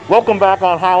Welcome back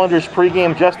on Highlanders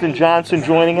pregame. Justin Johnson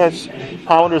joining us.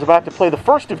 Highlanders about to play the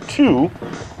first of two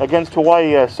against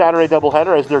Hawaii, a Saturday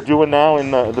doubleheader, as they're doing now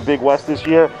in the Big West this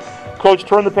year. Coach,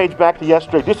 turn the page back to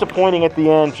yesterday. Disappointing at the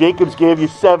end. Jacobs gave you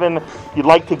 7. You'd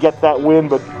like to get that win,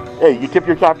 but hey, you tip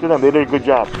your cap to them. They did a good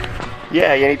job.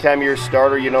 Yeah, anytime you're a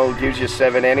starter, gives you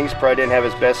 7 innings. Probably didn't have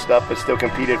his best stuff, but still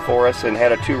competed for us and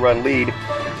had a 2-run lead.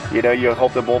 You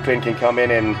hope the bullpen can come in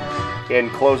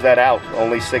and close that out.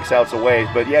 Only 6 outs away.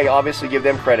 But yeah, you obviously give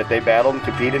them credit. They battled and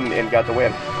competed and got the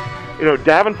win.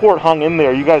 Davenport hung in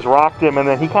there. You guys rocked him, and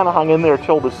then he kind of hung in there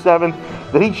till the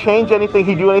 7th. Did he change anything?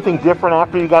 He do anything different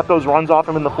after you got those runs off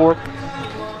him in the 4th?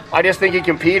 I just think he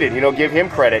competed. Give him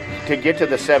credit to get to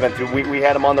the 7th. We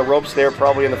had him on the ropes there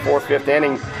probably in the 4th, 5th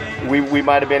inning. We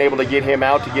might have been able to get him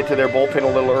out to get to their bullpen a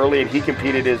little early, and he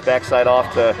competed his backside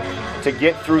off to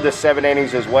get through the 7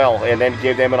 innings as well, and then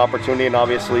give them an opportunity, and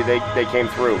obviously they came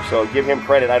through. So give him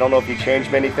credit. I don't know if he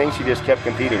changed many things. He just kept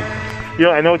competing.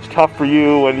 I know it's tough for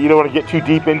you, and you don't want to get too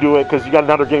deep into it because you got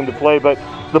another game to play, but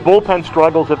the bullpen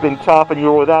struggles have been tough, and you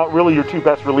were without really your 2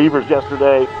 best relievers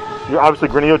yesterday. You're obviously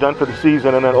Granillo done for the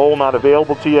season, and then Ole not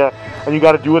available to you, and you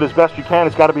got to do it as best you can.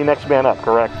 It's got to be next man up,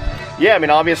 correct? Yeah,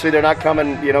 obviously they're not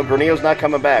coming. Granillo's not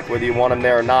coming back, whether you want him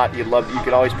there or not. You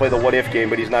can always play the what-if game,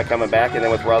 but he's not coming back. And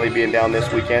then with Riley being down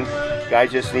this weekend,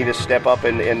 guys just need to step up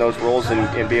in those roles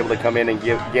and be able to come in and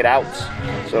get outs.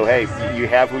 So hey, you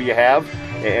have who you have,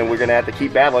 and we're going to have to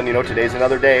keep battling. Today's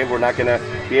another day. We're not going to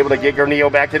be able to get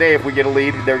Granillo back today. If we get a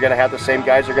lead, they're going to have the same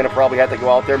guys. They're going to probably have to go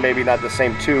out there. Maybe not the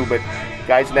same 2, but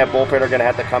guys in that bullpen are going to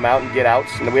have to come out and get outs,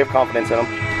 and we have confidence in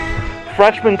them.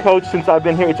 Freshman coach, since I've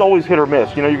been here, it's always hit or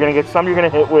miss. You're going to get some you're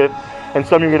going to hit with and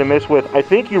some you're going to miss with. I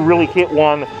think you really hit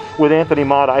one with Anthony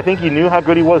Mata. I think you knew how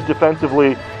good he was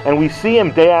defensively, and we see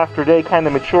him day after day kind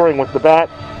of maturing with the bat.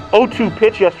 0-2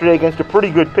 pitch yesterday against a pretty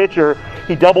good pitcher.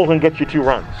 He doubles and gets you 2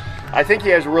 runs. I think he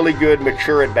has really good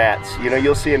mature at-bats.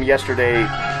 You'll see him yesterday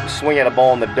swing at a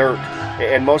ball in the dirt.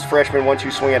 And most freshmen, once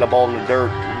you swing at a ball in the dirt,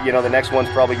 the next one's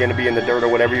probably going to be in the dirt or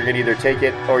whatever. You're going to either take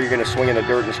it or you're going to swing in the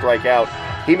dirt and strike out.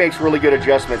 He makes really good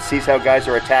adjustments, sees how guys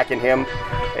are attacking him,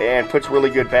 and puts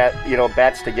really good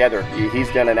bats together.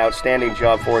 He's done an outstanding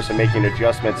job for us in making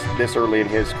adjustments this early in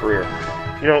his career.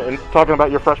 And talking about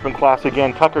your freshman class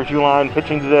again, Tucker Juline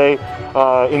pitching today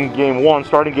in Game 1,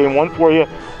 starting Game 1 for you.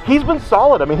 He's been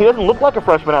solid. He doesn't look like a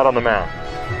freshman out on the mound.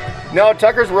 No,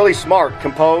 Tucker's really smart,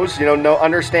 composed,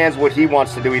 understands what he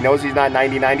wants to do. He knows he's not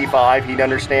 90-95. He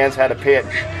understands how to pitch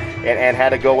and how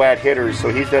to go at hitters. So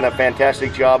he's done a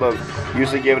fantastic job of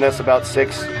usually giving us about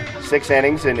six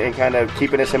innings and kind of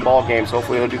keeping us in ball games.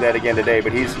 Hopefully he'll do that again today.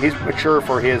 But he's mature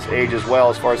for his age as well,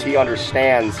 as far as he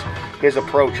understands his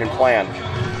approach and plan.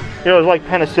 It was like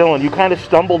penicillin. You kind of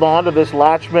stumbled onto this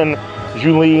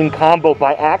Latchman-Juline combo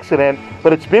by accident,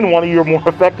 but it's been one of your more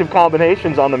effective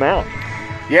combinations on the mound.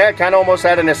 Yeah, it kind of almost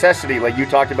out of necessity. Like you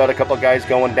talked about a couple of guys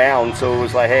going down, so it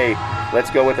was like, hey,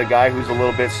 let's go with a guy who's a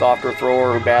little bit softer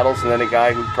thrower who battles, and then a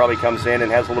guy who probably comes in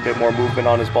and has a little bit more movement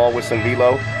on his ball with some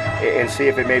velo, and see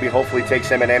if it maybe hopefully takes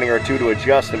him an inning or 2 to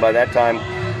adjust. And by that time,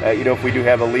 if we do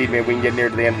have a lead, maybe we can get near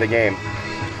to the end of the game.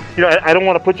 I don't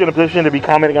want to put you in a position to be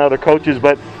commenting on other coaches,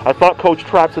 but I thought Coach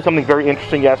Trapp said something very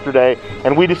interesting yesterday,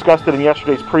 and we discussed it in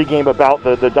yesterday's pregame about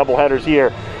the doubleheaders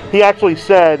here. He actually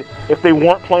said if they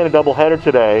weren't playing a doubleheader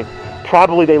today,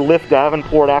 probably they lift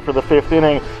Davenport after the 5th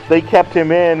inning. They kept him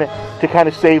in to kind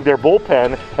of save their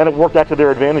bullpen, and it worked out to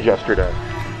their advantage yesterday.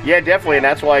 Yeah, definitely, and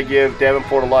that's why I give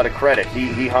Davenport a lot of credit.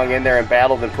 He hung in there and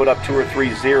battled and put up 2 or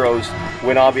 3 zeros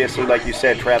when obviously, like you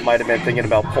said, Trapp might have been thinking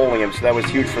about pulling him. So that was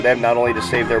huge for them, not only to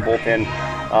save their bullpen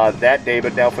that day,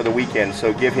 but now for the weekend.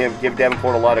 So give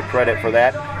Davenport a lot of credit for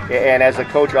that. And as a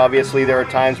coach, obviously, there are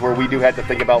times where we do have to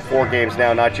think about 4 games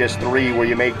now, not just 3, where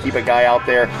you may keep a guy out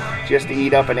there just to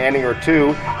eat up an inning or 2.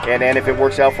 And then if it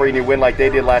works out for you and you win like they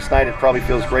did last night, it probably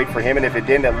feels great for him. And if it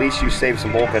didn't, at least you saved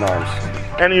some bullpen arms.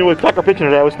 And with Tucker pitching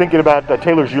today, I was thinking about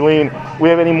Taylor Juline. We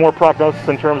have any more prognosis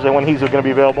in terms of when he's going to be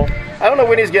available? I don't know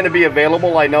when he's going to be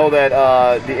available. I know that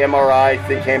the MRI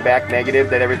came back negative,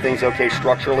 that everything's okay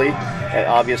structurally. And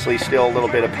obviously still a little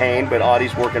bit of pain, but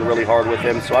Audie's working really hard with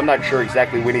him. So I'm not sure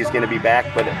exactly when he's going to be back,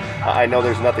 but I know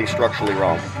there's nothing structurally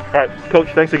wrong. All right, Coach,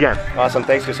 thanks again. Awesome.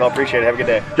 Thanks, Giselle. Appreciate it. Have a good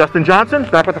day. Justin Johnson,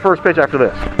 back with the first pitch after this.